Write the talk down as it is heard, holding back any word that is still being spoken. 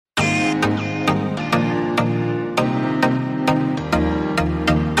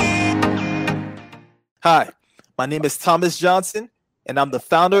Hi, my name is Thomas Johnson, and I'm the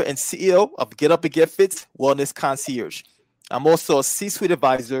founder and CEO of Get Up and Get Fit Wellness Concierge. I'm also a C suite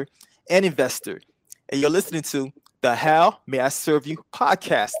advisor and investor, and you're listening to the How May I Serve You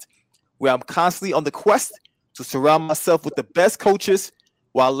podcast, where I'm constantly on the quest to surround myself with the best coaches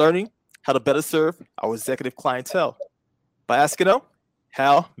while learning how to better serve our executive clientele. By asking them,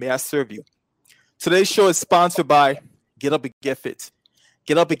 how may I serve you? Today's show is sponsored by Get Up and Get Fit.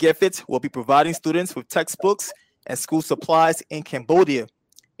 Get Up and Get Fit will be providing students with textbooks and school supplies in Cambodia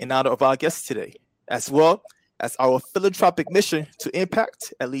in honor of our guests today, as well as our philanthropic mission to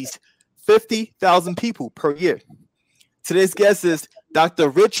impact at least 50,000 people per year. Today's guest is Dr.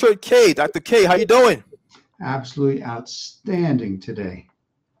 Richard Kaye. Dr. Kaye, how you doing? Absolutely outstanding today.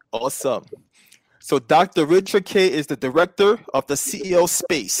 Awesome. So Dr. Richard Kaye is the director of the CEO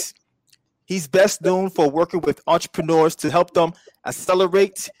Space. He's best known for working with entrepreneurs to help them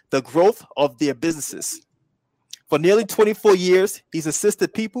accelerate the growth of their businesses. For nearly 24 years, he's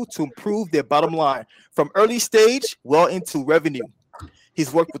assisted people to improve their bottom line from early stage well into revenue.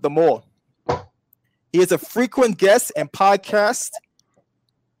 He's worked with them all. He is a frequent guest and podcast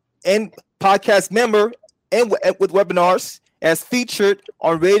member and with webinars as featured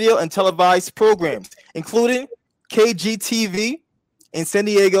on radio and televised programs, including KGTV in San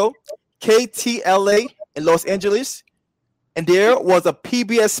Diego, KTLA in Los Angeles, and there was a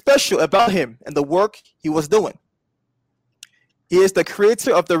PBS special about him and the work he was doing. He is the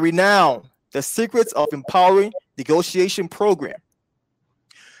creator of the renowned The Secrets of Empowering Negotiation program.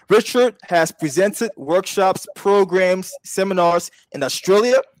 Richard has presented workshops, programs, seminars in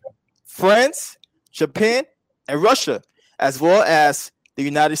Australia, France, Japan, and Russia, as well as the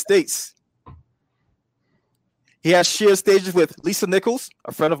United States. He has shared stages with Lisa Nichols,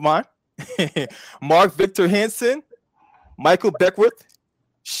 a friend of mine, Mark Victor Hansen, Michael Beckwith,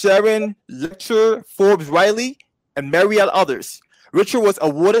 Sharon Lecter, Forbes Riley, and myriad others. Richard was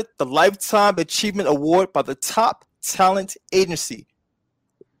awarded the Lifetime Achievement Award by the Top Talent Agency.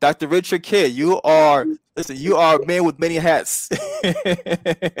 Dr. Richard Kaye, you are a man with many hats.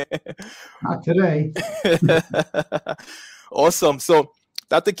 Not today. Awesome. So,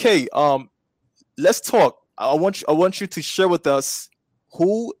 Dr. Kaye, let's talk. I want you to share with us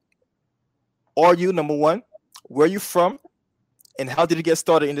who are you, number one, where are you from, and how did you get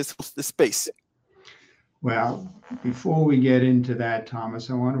started in this space? Well, before we get into that, Thomas,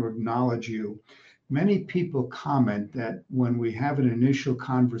 I want to acknowledge you. Many people comment that when we have an initial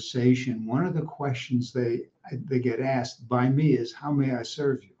conversation, one of the questions they get asked by me is, how may I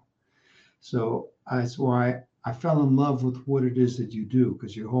serve you? So that's why I fell in love with what it is that you do,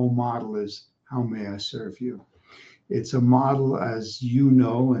 because your whole model is, how may I serve you? It's a model, as you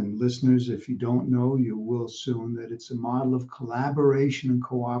know, and listeners, if you don't know, you will soon, that it's a model of collaboration and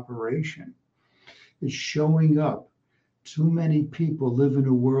cooperation. It's showing up. Too many people live in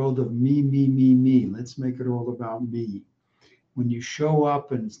a world of me, me, me, me. Let's make it all about me. When you show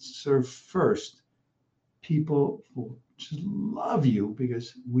up and serve first, people will just love you,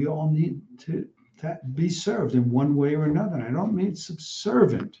 because we all need to be served in one way or another. And I don't mean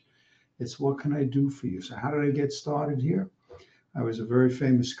subservient. It's what can I do for you? So how did I get started here? I was a very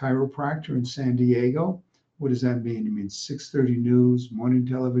famous chiropractor in San Diego. What does that mean? It means 6:30 News, morning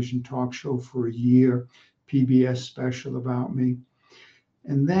television talk show for a year, PBS special about me.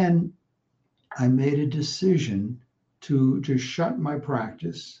 And then I made a decision to just shut my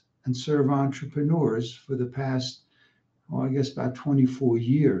practice and serve entrepreneurs for the past, I guess about 24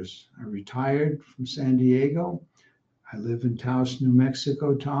 years. I retired from San Diego. I live in Taos, New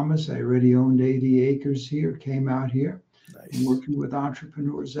Mexico, Thomas. I already owned 80 acres here, came out here, Nice. and working with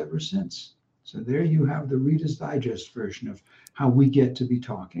entrepreneurs ever since. So there you have the Reader's Digest version of how we get to be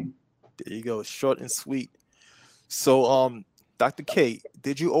talking. There you go, short and sweet. So, Dr. Kaye,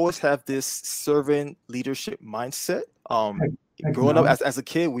 did you always have this servant leadership mindset? Growing up as a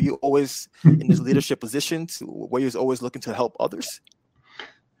kid, were you always in this leadership position where you was always looking to help others?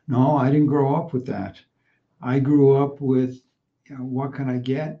 No, I didn't grow up with that. I grew up with, what can I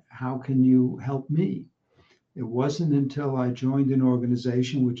get? How can you help me? It wasn't until I joined an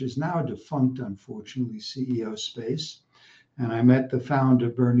organization, which is now defunct, unfortunately, CEO Space, and I met the founder,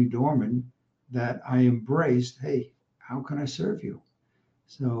 Bernie Dorman, that I embraced, hey, how can I serve you?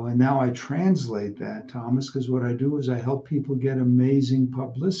 So, and now I translate that, Thomas, because what I do is I help people get amazing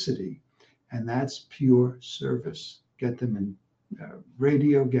publicity, and that's pure service. Get them in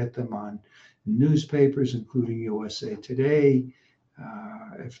radio, get them on newspapers, including USA Today.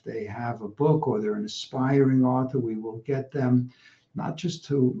 If they have a book or they're an aspiring author, we will get them not just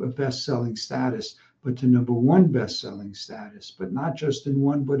to a best-selling status, but to number one best-selling status, but not just in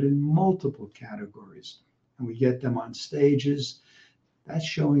one, but in multiple categories. And we get them on stages. That's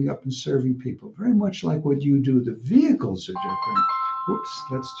showing up and serving people, very much like what you do. The vehicles are different. Oops,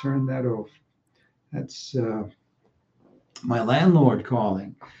 let's turn that off. That's my landlord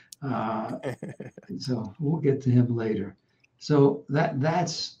calling. So we'll get to him later. So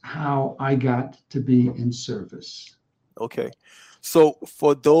that's how I got to be in service. Okay. So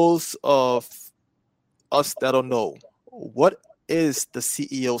for those of us that don't know, what is the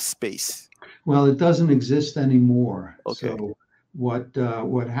CEO space? Well, it doesn't exist anymore. Okay. So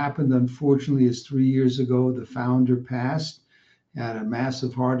what happened, unfortunately, is 3 years ago, the founder passed, had a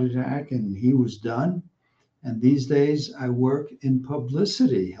massive heart attack, and he was done. And these days, I work in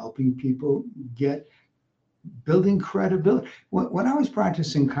publicity, helping people get building credibility. When I was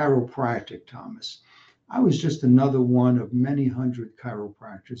practicing chiropractic, Thomas, I was just another one of many hundred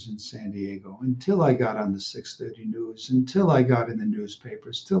chiropractors in San Diego until I got on the 6:30 News, until I got in the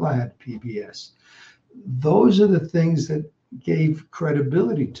newspapers, till I had PBS. Those are the things that gave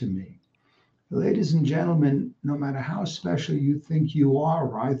credibility to me. Ladies and gentlemen, no matter how special you think you are,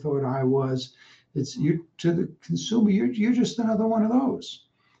 or I thought I was, it's you to the consumer, you're just another one of those.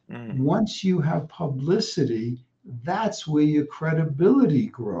 Once you have publicity, that's where your credibility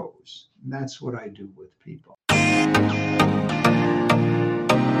grows. And that's what I do with people.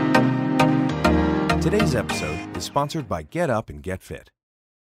 Today's episode is sponsored by Get Up and Get Fit.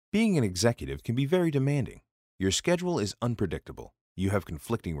 Being an executive can be very demanding. Your schedule is unpredictable. You have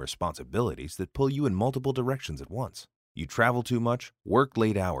conflicting responsibilities that pull you in multiple directions at once. You travel too much, work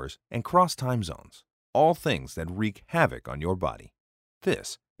late hours, and cross time zones. All things that wreak havoc on your body.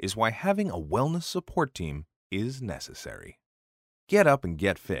 This is why having a wellness support team is necessary. Get Up and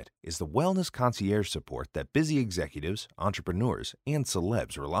Get Fit is the wellness concierge support that busy executives, entrepreneurs, and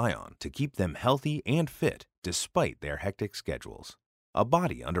celebs rely on to keep them healthy and fit despite their hectic schedules. A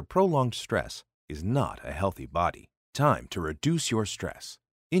body under prolonged stress is not a healthy body. Time to reduce your stress,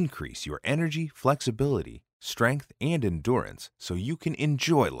 increase your energy, flexibility, strength, and endurance so you can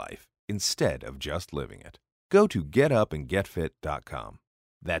enjoy life instead of just living it. Go to getupandgetfit.com.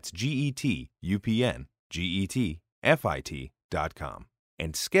 That's GETUPNGETFIT.com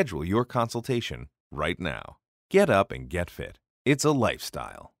and schedule your consultation right now. Get Up and Get Fit. It's a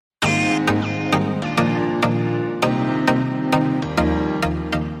lifestyle.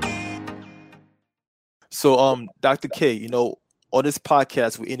 So, Dr. Kaye, on this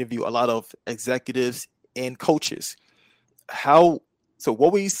podcast, we interview a lot of executives and coaches. So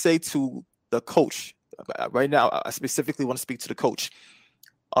what would you say to the coach? Right now, I specifically want to speak to the coach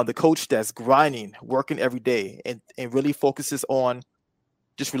that's grinding, working every day, and really focuses on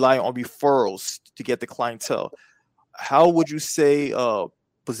just relying on referrals to get the clientele. How would you say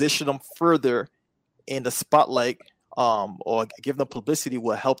position them further in the spotlight, or give them publicity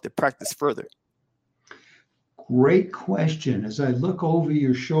will help their practice further? Great question. As I look over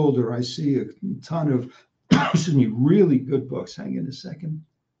your shoulder, I see a ton of really good books. Hang in a second.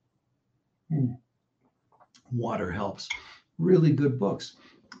 Water helps. Really good books.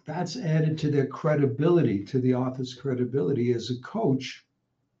 That's added to their credibility, to the author's credibility as a coach.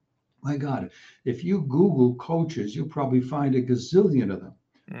 My God, if you Google coaches, you'll probably find a gazillion of them.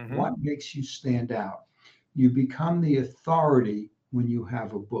 Mm-hmm. What makes you stand out? You become the authority when you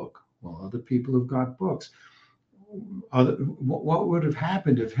have a book. Well, other people have got books. What would have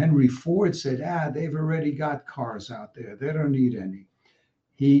happened if Henry Ford said, they've already got cars out there, they don't need any?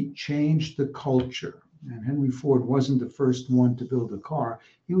 He changed the culture. And Henry Ford wasn't the first one to build a car.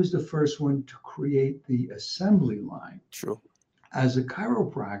 He was the first one to create the assembly line. True. As a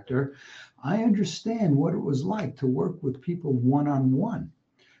chiropractor, I understand what it was like to work with people one-on-one.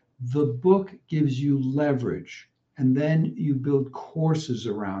 The book gives you leverage. And then you build courses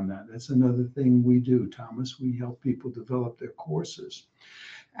around that. That's another thing we do, Thomas. We help people develop their courses.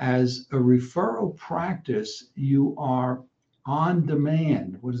 As a referral practice, you are on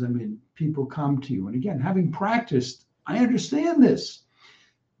demand. What does that mean? People come to you. And again, having practiced, I understand this.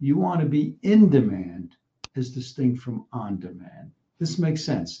 You want to be in demand as distinct from on demand. This makes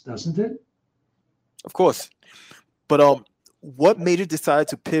sense, doesn't it? Of course. But what made you decide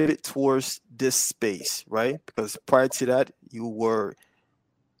to pivot towards this space, right? Because prior to that, you were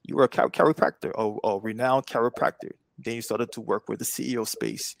a chiropractor, a renowned chiropractor. Then you started to work with the CEO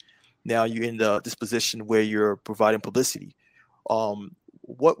space. Now you're in this position where you're providing publicity.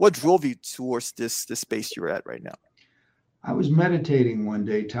 What drove you towards this space you're at right now? I was meditating one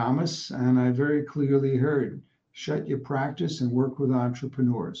day, Thomas, and I very clearly heard, shut your practice and work with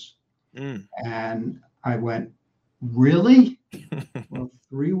entrepreneurs. And I went, really? Well,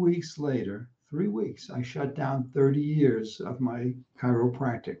 3 weeks later, 3 weeks, I shut down 30 years of my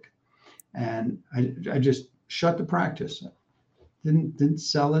chiropractic. And I just shut the practice. Didn't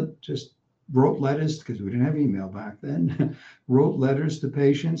sell it, just wrote letters because we didn't have email back then. Wrote letters to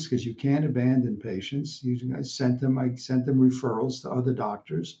patients because you can't abandon patients. I sent them referrals to other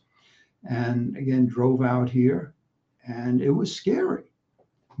doctors. And again, drove out here, and it was scary.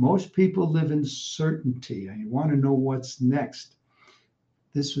 Most people live in certainty and you want to know what's next.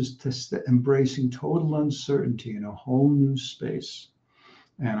 This was embracing total uncertainty in a whole new space.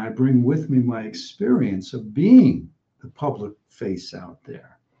 And I bring with me my experience of being the public face out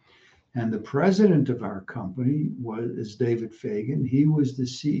there. And the president of our company is David Fagan. He was the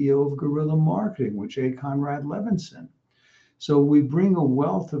CEO of Guerrilla Marketing with J. Conrad Levinson. So we bring a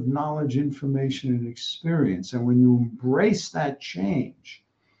wealth of knowledge, information, and experience. And when you embrace that change,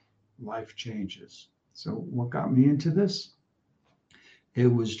 life changes. So what got me into this? It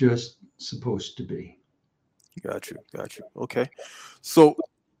was just supposed to be. Got you. Okay. So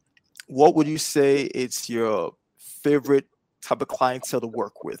what would you say it's your favorite type of clientele to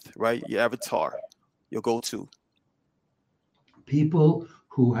work with, right? Your avatar, your go-to? People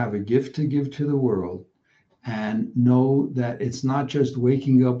who have a gift to give to the world and know that it's not just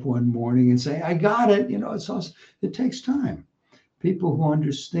waking up one morning and say, I got it. It takes time. People who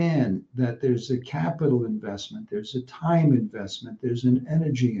understand that there's a capital investment, there's a time investment, there's an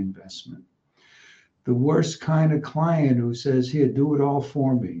energy investment. The worst kind of client who says, here, do it all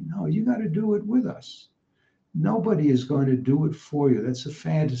for me. No, you got to do it with us. Nobody is going to do it for you. That's a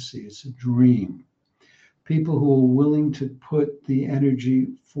fantasy. It's a dream. People who are willing to put the energy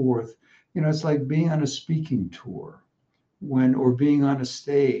forth. It's like being on a speaking tour or being on a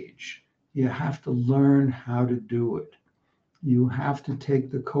stage. You have to learn how to do it. You have to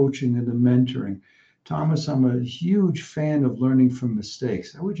take the coaching and the mentoring. Thomas, I'm a huge fan of learning from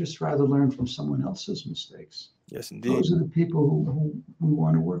mistakes. I would just rather learn from someone else's mistakes. Yes, indeed. Those are the people who we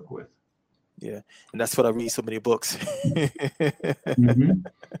want to work with. Yeah, and that's what I read so many books. Mm-hmm.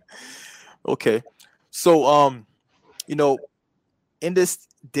 Okay, so in this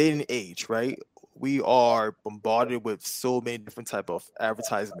day and age, right, we are bombarded with so many different type of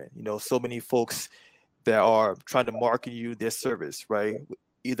advertisement. So many folks that are trying to market you their service, right?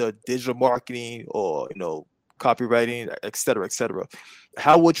 Either digital marketing or copywriting, et cetera, et cetera.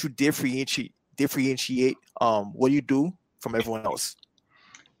 How would you differentiate what you do from everyone else?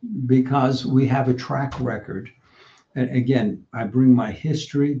 Because we have a track record. And again, I bring my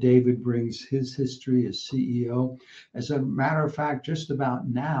history. David brings his history as CEO. As a matter of fact, just about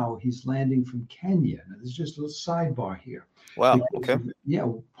now, he's landing from Kenya. Now, there's just a little sidebar here. Wow. Okay. Yeah,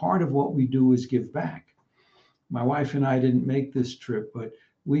 part of what we do is give back. My wife and I didn't make this trip, but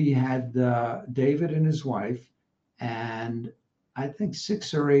we had David and his wife, and I think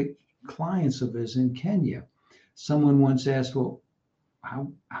 6 or 8 clients of his in Kenya. Someone once asked, well,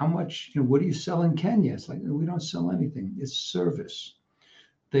 how much, what do you sell in Kenya? It's like, we don't sell anything. It's service.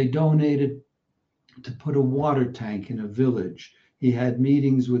 They donated to put a water tank in a village. He had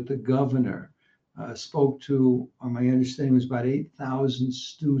meetings with the governor, spoke to, my understanding was about 8,000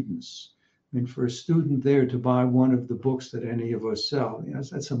 students. I mean, for a student there to buy one of the books that any of us sell,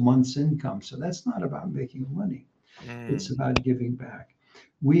 that's a month's income. So that's not about making money. It's about giving back.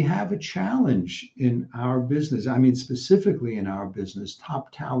 We have a challenge in our business. I mean, specifically in our business,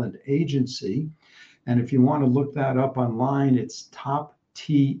 Top Talent Agency. And if you want to look that up online, it's Top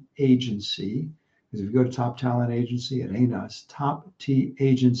T Agency. Because if you go to Top Talent Agency, it ain't us,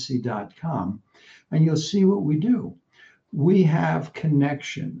 toptagency.com, and you'll see what we do. We have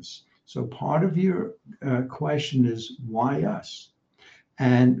connections. So part of your question is, why us?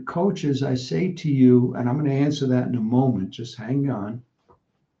 And coaches, I say to you, and I'm going to answer that in a moment, just hang on.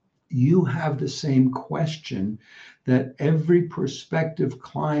 You have the same question that every prospective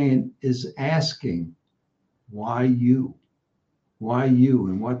client is asking. Why you? Why you?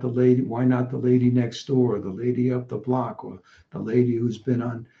 And why not the lady next door, or the lady up the block, or the lady who's been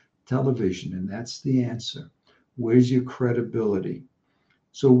on television? And that's the answer. Where's your credibility?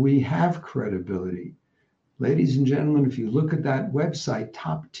 So we have credibility. Ladies and gentlemen, if you look at that website,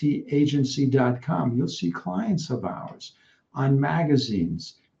 toptagency.com, you'll see clients of ours on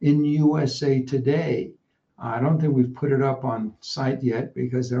magazines, in USA Today. I don't think we've put it up on site yet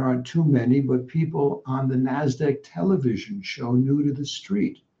because there aren't too many, but people on the NASDAQ television show, New to the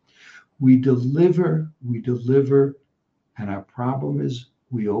Street. We deliver, and our problem is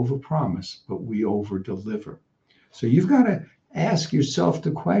we overpromise, but we overdeliver. So you've got to ask yourself the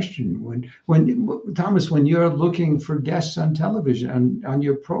question, when Thomas, when you're looking for guests on television, on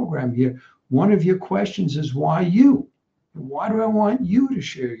your program here, one of your questions is, why you? Why do I want you to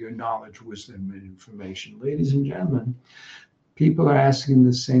share your knowledge, wisdom, and information? Ladies and gentlemen, people are asking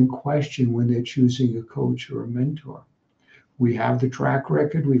the same question when they're choosing a coach or a mentor. We have the track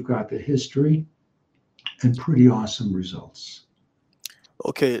record, we've got the history, and pretty awesome results.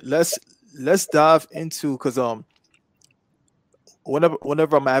 Okay, let's dive into, because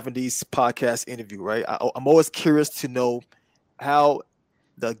whenever I'm having these podcast interview, right, I'm always curious to know how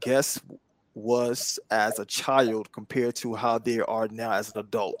the guest was as a child compared to how they are now as an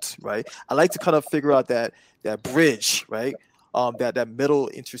adult, right? I like to kind of figure out that bridge, right? That middle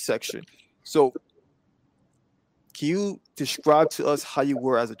intersection. So, can you describe to us how you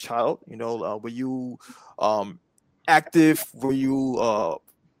were as a child? Were you active? Were you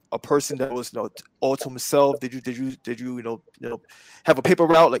a person that was all to himself? Did you have a paper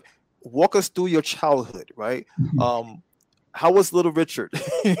route? Like, walk us through your childhood, right? How was Little Richard?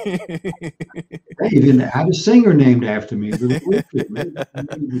 I even had a singer named after me, Little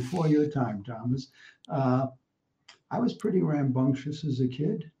Richard, before your time, Thomas. I was pretty rambunctious as a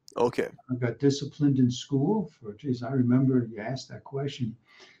kid. Okay. I got disciplined in school I remember you asked that question,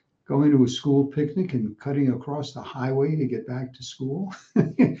 going to a school picnic and cutting across the highway to get back to school.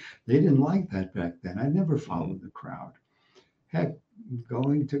 They didn't like that back then. I never followed the crowd. Heck,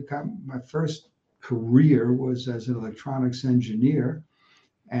 my first career was as an electronics engineer.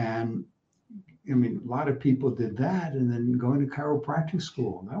 And I mean, a lot of people did that, and then going to chiropractic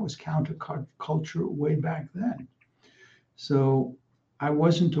school. That was counterculture way back then. So I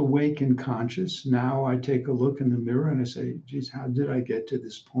wasn't awake and conscious. Now I take a look in the mirror and I say, geez, how did I get to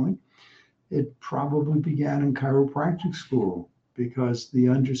this point? It probably began in chiropractic school, because the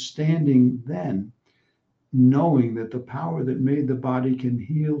understanding then, knowing that the power that made the body can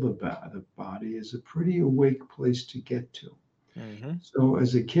heal the body, is a pretty awake place to get to. Mm-hmm. So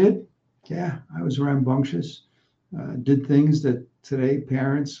as a kid, yeah, I was rambunctious, did things that today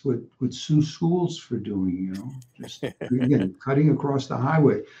parents would sue schools for doing, just again, cutting across the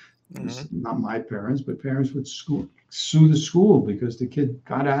highway. It was not my parents, but parents would sue the school because the kid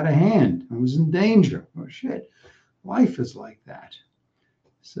got out of hand and was in danger. Oh, shit. Life is like that.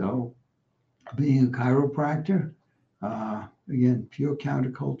 So being a chiropractor, again, pure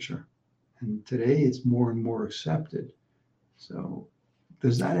counterculture. And today it's more and more accepted. So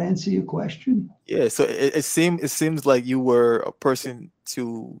does that answer your question? Yeah. So it seems like you were a person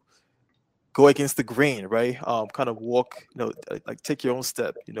to go against the grain, right? Kind of walk, like take your own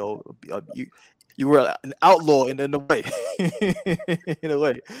step. You were an outlaw in a way, in a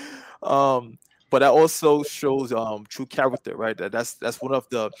way. But that also shows true character, right? That's one of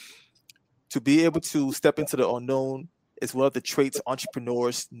the, to be able to step into the unknown is one of the traits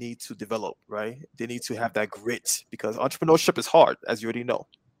entrepreneurs need to develop, right? They need to have that grit, because entrepreneurship is hard, as you already know.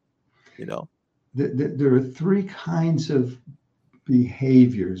 There are three kinds of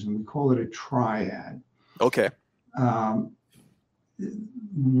behaviors, and we call it a triad. Okay.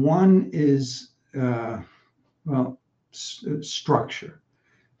 One is structure.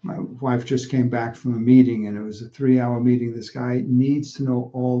 My wife just came back from a meeting, and it was a 3-hour meeting. This guy needs to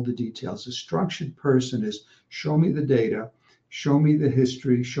know all the details. A structured person is, show me the data, show me the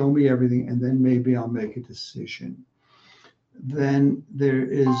history, show me everything, and then maybe I'll make a decision. Then there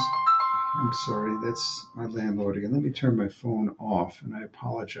is, I'm sorry, that's my landlord again. Let me turn my phone off, and I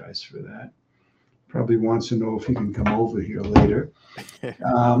apologize for that. Probably wants to know if he can come over here later.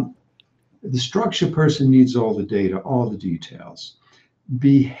 The structured person needs all the data, all the details.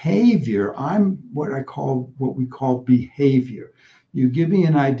 Behavior, I'm what we call behavior. You give me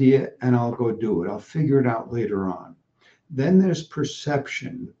an idea and I'll go do it. I'll figure it out later on. Then there's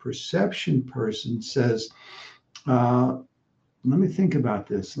perception. The perception person says, let me think about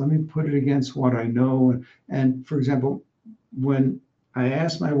this. Let me put it against what I know. And for example, when I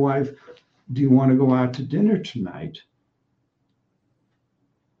asked my wife, do you want to go out to dinner tonight?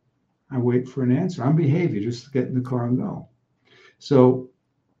 I wait for an answer. I'm behavior, just get in the car and go. So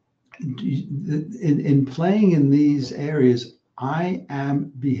in playing in these areas, I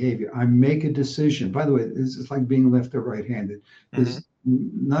am behavior. I make a decision. By the way, it's like being left or right-handed.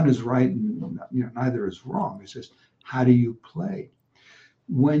 None is right and neither is wrong. It's just, how do you play?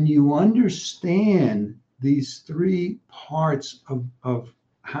 When you understand these three parts of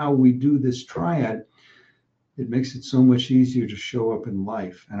how we do this triad, it makes it so much easier to show up in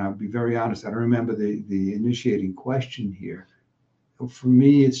life. And I'll be very honest, I don't remember the initiating question here. For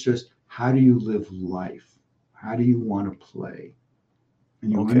me, it's just, how do you live life? How do you want to play?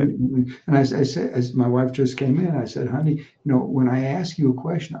 And and I said, as my wife just came in, I said, honey, when I ask you a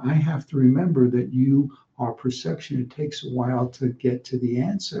question, I have to remember that you are perception. It takes a while to get to the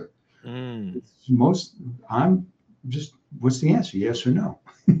answer. I'm just what's the answer? Yes or no?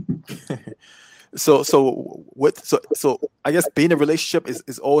 So I guess being in a relationship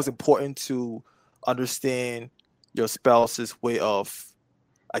is always important to understand your spouse's way of,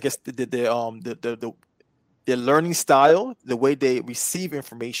 I guess, their learning style, the way they receive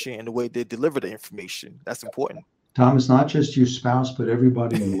information, and the way they deliver the information. That's important. Thomas, not just your spouse, but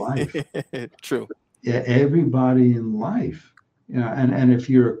everybody in life. True. Yeah, everybody in life. You know, and if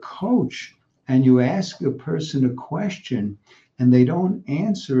you're a coach and you ask a person a question and they don't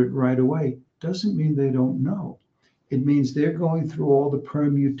answer it right away, doesn't mean they don't know. It means they're going through all the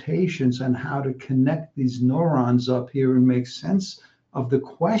permutations on how to connect these neurons up here and make sense of the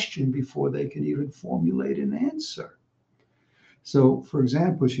question before they can even formulate an answer. So, for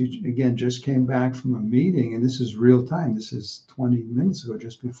example, she again just came back from a meeting, and this is real time. This is 20 minutes ago,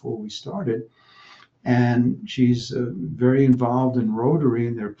 just before we started. And she's very involved in Rotary,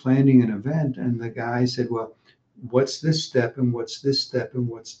 and they're planning an event. And the guy said, well, what's this step, and what's this step, and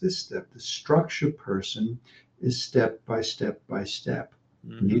what's this step? The structure person is step by step by step.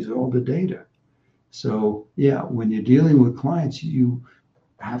 Mm-hmm. Needs all the data. So, yeah, when you're dealing with clients, you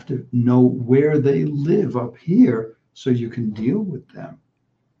have to know where they live up here so you can deal with them.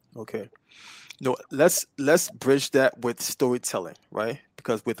 Okay. No, let's bridge that with storytelling, right?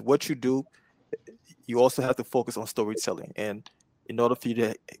 Because with what you do, you also have to focus on storytelling. And in order for you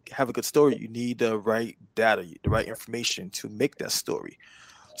to have a good story, you need the right data, the right information to make that story.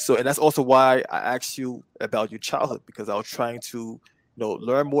 So, and that's also why I asked you about your childhood, because I was trying to,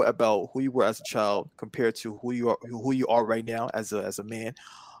 learn more about who you were as a child compared to who you are right now as a man,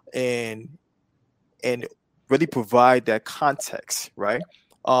 and really provide that context, right?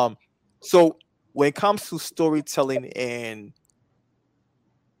 So when it comes to storytelling and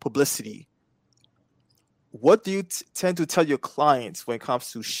publicity, what do you tend to tell your clients when it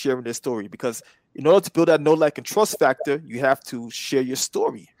comes to sharing their story? Because in order to build that know, like, and trust factor, you have to share your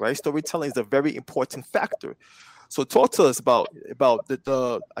story, right? Storytelling is a very important factor. So talk to us about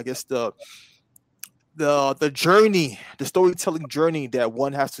the I guess the journey, the storytelling journey that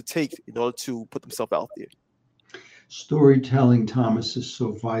one has to take in order to put themselves out there. Storytelling, Thomas, is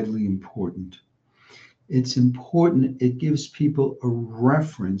so vitally important. It's important. It gives people a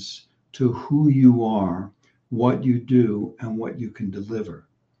reference to who you are, what you do, and what you can deliver.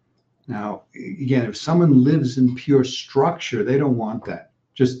 Now, again, if someone lives in pure structure, they don't want that.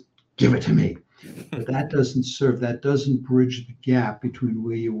 Just give it to me. But that doesn't bridge the gap between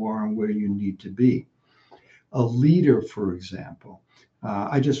where you are and where you need to be. A leader, for example,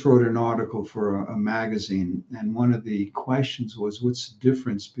 I just wrote an article for a magazine, and one of the questions was, what's the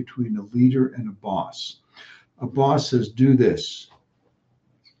difference between a leader and a boss? A boss says, do this.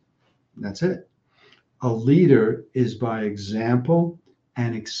 That's it. A leader is by example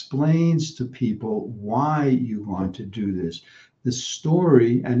and explains to people why you want to do this. The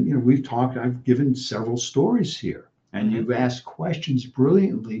story, and we've talked, I've given several stories here, and Mm-hmm. you've asked questions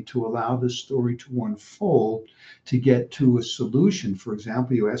brilliantly to allow the story to unfold to get to a solution. For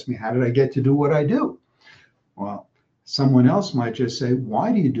example, you asked me, how did I get to do what I do? Well, someone else might just say,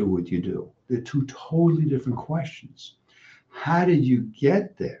 why do you do what you do? They're two totally different questions. How did you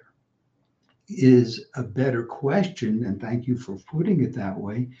get there is a better question, and thank you for putting it that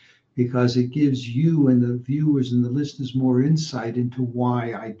way, because it gives you and the viewers and the listeners more insight into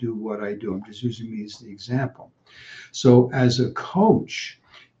why I do what I do. I'm just using me as the example. So as a coach,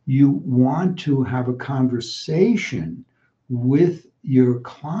 you want to have a conversation with your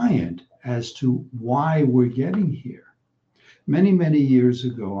client as to why we're getting here. Many, many years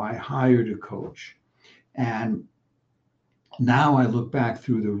ago, I hired a coach, and now I look back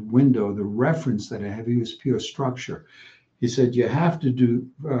through the window, the reference that I have, he was pure structure. He said, you have to do,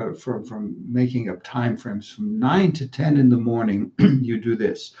 from making up time frames, from 9 to 10 in the morning, you do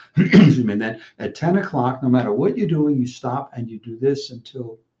this. And then at 10 o'clock, no matter what you're doing, you stop and you do this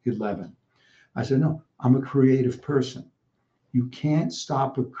until 11. I said, no, I'm a creative person. You can't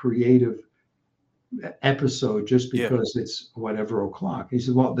stop a creative episode just because it's whatever o'clock. He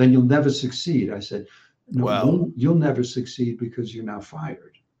said, well, then you'll never succeed. I said, no, wow. you'll never succeed because you're now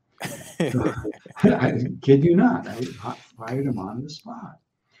fired. I kid you not. I fired him on the spot.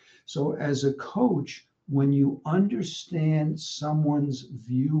 So as a coach, when you understand someone's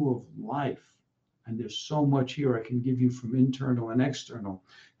view of life, and there's so much here I can give you from internal and external,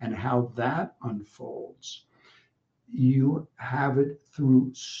 and how that unfolds, you have it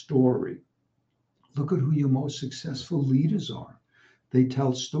through story. Look at who your most successful leaders are. They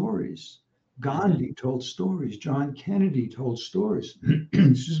tell stories. Gandhi told stories. John Kennedy told stories.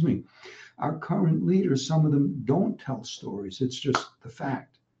 Excuse me. Our current leaders, some of them don't tell stories. It's just the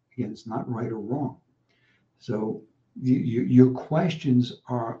fact. Again, it's not right or wrong. So your questions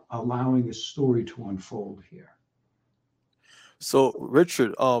are allowing a story to unfold here. So,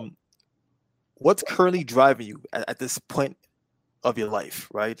 Richard, what's currently driving you at this point of your life,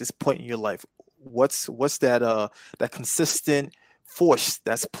 right? This point in your life, what's that consistent force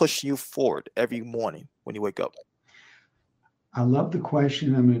that's pushing you forward every morning when you wake up? I love the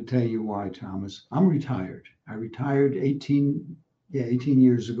question. I'm going to tell you why, Thomas. I'm retired. I retired 18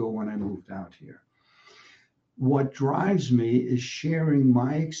 years ago when I moved out here. What drives me is sharing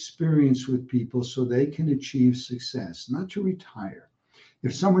my experience with people so they can achieve success, not to retire.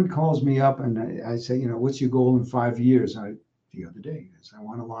 If someone calls me up and I say, what's your goal in 5 years? The other day, I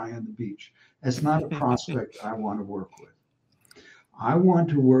want to lie on the beach. That's not a prospect I want to work with. I want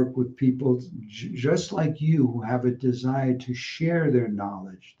to work with people just like you who have a desire to share their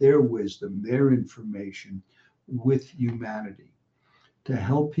knowledge, their wisdom, their information with humanity, to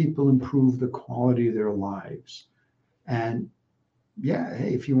help people improve the quality of their lives. And yeah,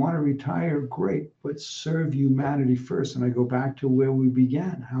 hey, if you want to retire, great, but serve humanity first. And I go back to where we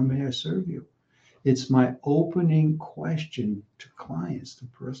began. How may I serve you? It's my opening question to clients, to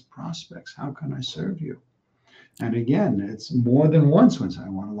prospects. How can I serve you? And again, it's more than once when I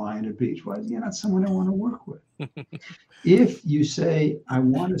want to lie on a beach. Well, you're not someone I want to work with. If you say, I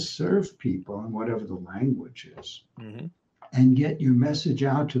want to serve people in whatever the language is, and get your message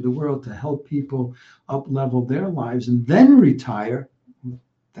out to the world to help people up-level their lives and then retire,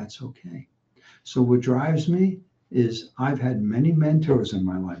 that's okay. So what drives me is I've had many mentors in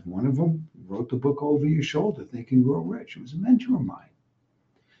my life. One of them wrote the book Over Your Shoulder, Think and Grow Rich. It was a mentor of mine.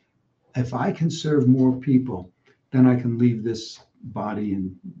 If I can serve more people, then I can leave this body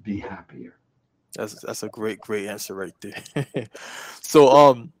and be happier. That's a great answer right there.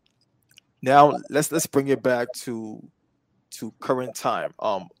 So now let's bring it back to current time.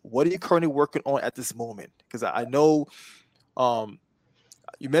 What are you currently working on at this moment? Because I know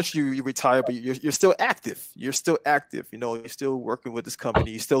you mentioned you retired, but you're still active. You're still active. You're still working with this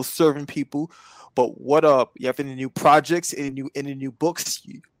company. You're still serving people. But what you have any new projects, any new books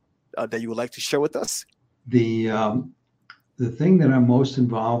that you would like to share with us? The thing that I'm most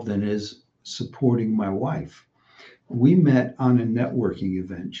involved in is supporting my wife. We met on a networking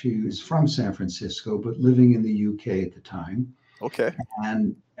event. She was from San Francisco, but living in the UK at the time. Okay.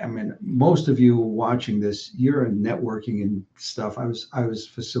 And I mean, most of you watching this, you're in networking and stuff. I was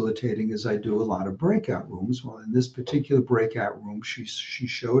facilitating as I do a lot of breakout rooms. Well, in this particular breakout room, she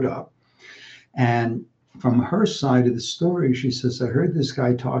showed up, and from her side of the story, she says, I heard this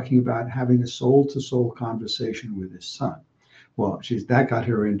guy talking about having a soul-to-soul conversation with his son. Well, that got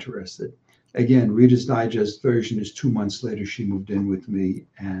her interested. Again, Reader's Digest version is 2 months later, she moved in with me,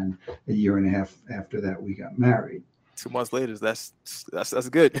 and a year and a half after that, we got married. 2 months later, that's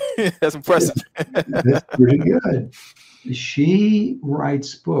good. That's impressive. That's pretty good. She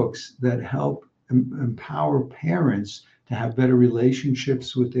writes books that help empower parents to have better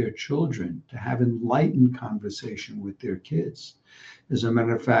relationships with their children, to have enlightened conversation with their kids. As a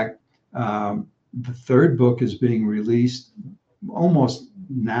matter of fact, the third book is being released almost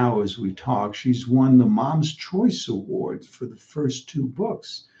now as we talk. She's won the Mom's Choice Award for the first 2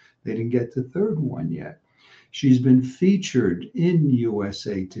 books. They didn't get the third one yet. She's been featured in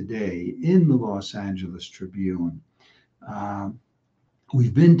USA Today, in the Los Angeles Tribune.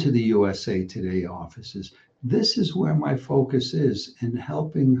 We've been to the USA Today offices. This is where my focus is, in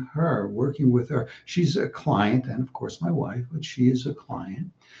helping her, working with her. She's a client, and of course my wife, but she is a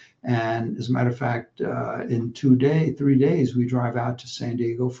client. And as a matter of fact, in 3 days, we drive out to San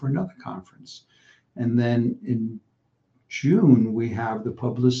Diego for another conference. And then in June, we have the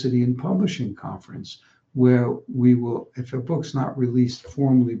Publicity and Publishing Conference, where we will, if a book's not released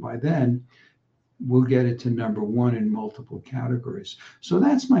formally by then, we'll get it to #1 in multiple categories. So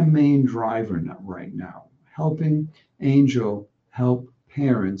that's my main driver right now, helping Angel help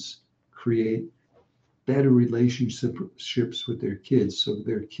parents create better relationships with their kids so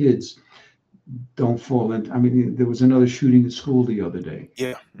their kids don't fall into, I mean, there was another shooting at school the other day.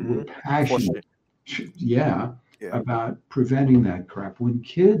 Yeah. We're passionate, about preventing that crap. When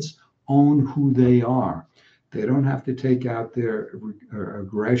kids own who they are, they don't have to take out their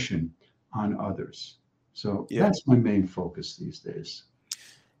aggression on others. So that's my main focus these days.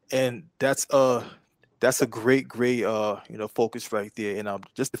 And that's a great focus right there. And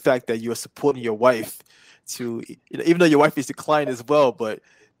just the fact that you're supporting your wife to, even though your wife is the client as well, but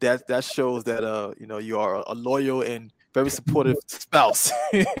that shows that you are a loyal and very supportive spouse.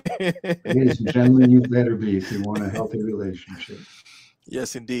 Ladies and gentlemen, you better be if you want a healthy relationship.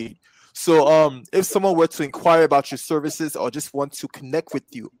 Yes, indeed. So if someone were to inquire about your services or just want to connect with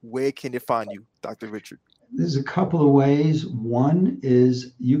you, where can they find you, Dr. Richard? there's a couple of ways. One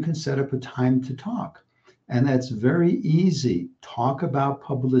is you can set up a time to talk, and that's very easy.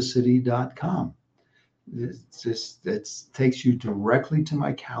 Talkaboutpublicity.com. It takes you directly to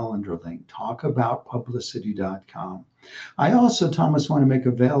my calendar link, talkaboutpublicity.com. I also, Thomas, want to make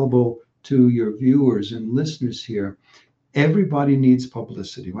available to your viewers and listeners here, everybody needs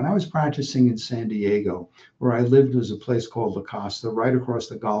publicity. When I was practicing in San Diego, where I lived, was a place called La Costa. Right across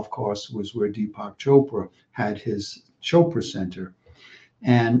the golf course was where Deepak Chopra had his Chopra Center.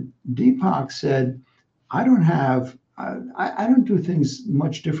 And Deepak said, I don't do things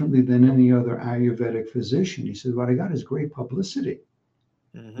much differently than any other Ayurvedic physician. He said, what I got is great publicity.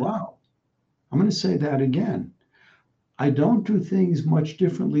 Mm-hmm. Wow. I'm going to say that again. I don't do things much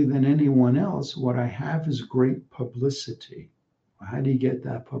differently than anyone else. What I have is great publicity. How do you get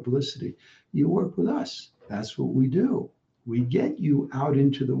that publicity? You work with us. That's what we do. We get you out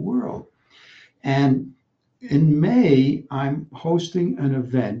into the world. And in May, I'm hosting an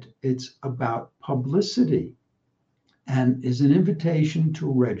event. It's about publicity and is an invitation to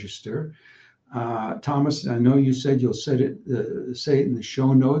register. Thomas, I know you said you'll say it in the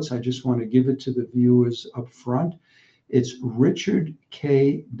show notes. I just want to give it to the viewers up front. It's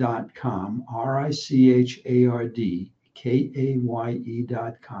richardkaye.com,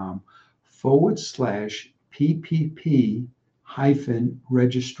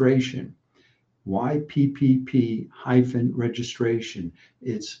 RICHARDKAYE.com/PPP-registration. Why PPP-registration?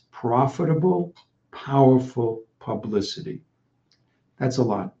 It's profitable, powerful publicity. That's a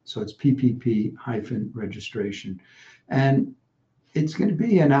lot. So it's PPP-registration. And it's going to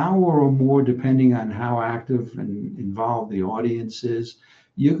be an hour or more, depending on how active and involved the audience is.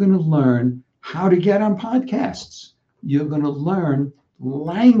 You're going to learn how to get on podcasts. You're going to learn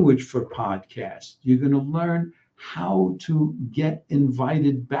language for podcasts. You're going to learn how to get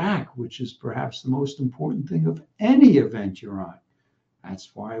invited back, which is perhaps the most important thing of any event you're on.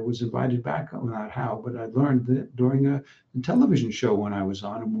 That's why I was invited back, not how, but I learned that during a television show when I was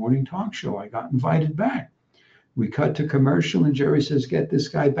on a morning talk show, I got invited back. We cut to commercial and Jerry says, get this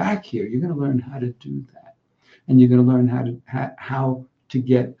guy back here. You're going to learn how to do that. And you're going to learn how to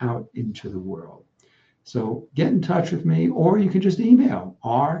get out into the world. So get in touch with me, or you can just email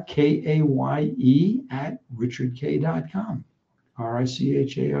rkaye@richardkaye.com,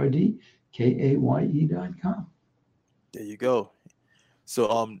 RICHARDKAYE.com. There you go.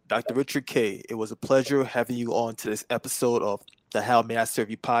 So, Dr. Richard Kaye, it was a pleasure having you on to this episode of the How May I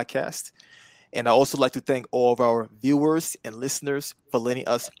Serve You podcast. And I also like to thank all of our viewers and listeners for lending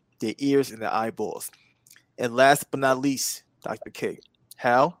us their ears and their eyeballs. And last but not least, Dr. Kaye,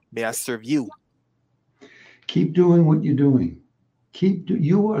 how may I serve you? Keep doing what you're doing.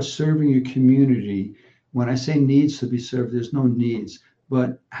 You are serving your community. When I say needs to be served, there's no needs,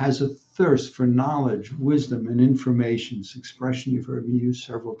 but has a thirst for knowledge, wisdom, and information. It's an expression you've heard me use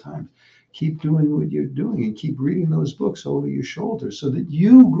several times. Keep doing what you're doing and keep reading those books over your shoulder so that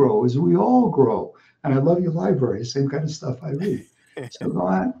you grow as we all grow. And I love your library, same kind of stuff I read. So go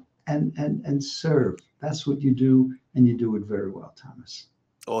out and serve. That's what you do, and you do it very well, Thomas.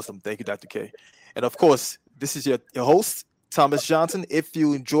 Awesome. Thank you, Dr. Kaye. And of course, this is your host, Thomas Johnson. If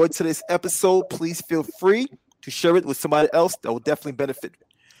you enjoyed today's episode, please feel free to share it with somebody else that will definitely benefit.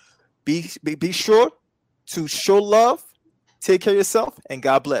 Be sure to show love. Take care of yourself, and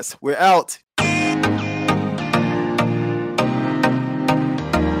God bless. We're out.